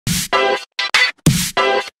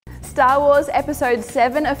Star Wars Episode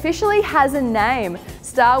VII officially has a name: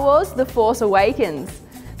 Star Wars: The Force Awakens.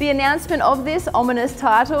 The announcement of this ominous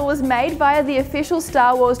title was made via the official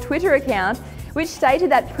Star Wars Twitter account, which stated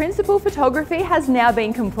that principal photography has now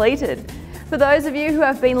been completed. For those of you who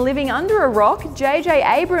have been living under a rock, J.J.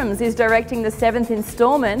 Abrams is directing the 7th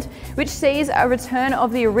installment, which sees a return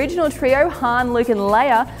of the original trio Han, Luke and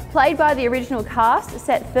Leia, played by the original cast,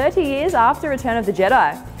 set 30 years after Return of the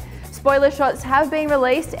Jedi. Spoiler shots have been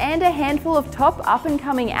released and a handful of top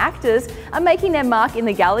up-and-coming actors are making their mark in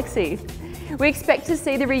the galaxy. We expect to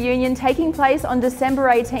see the reunion taking place on December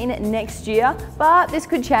 18 next year, but this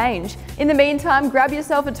could change. In the meantime, grab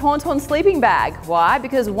yourself a Tauntaun sleeping bag. Why?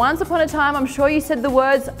 Because once upon a time, I'm sure you said the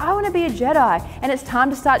words, "I want to be a Jedi," and it's time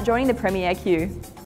to start joining the premiere queue.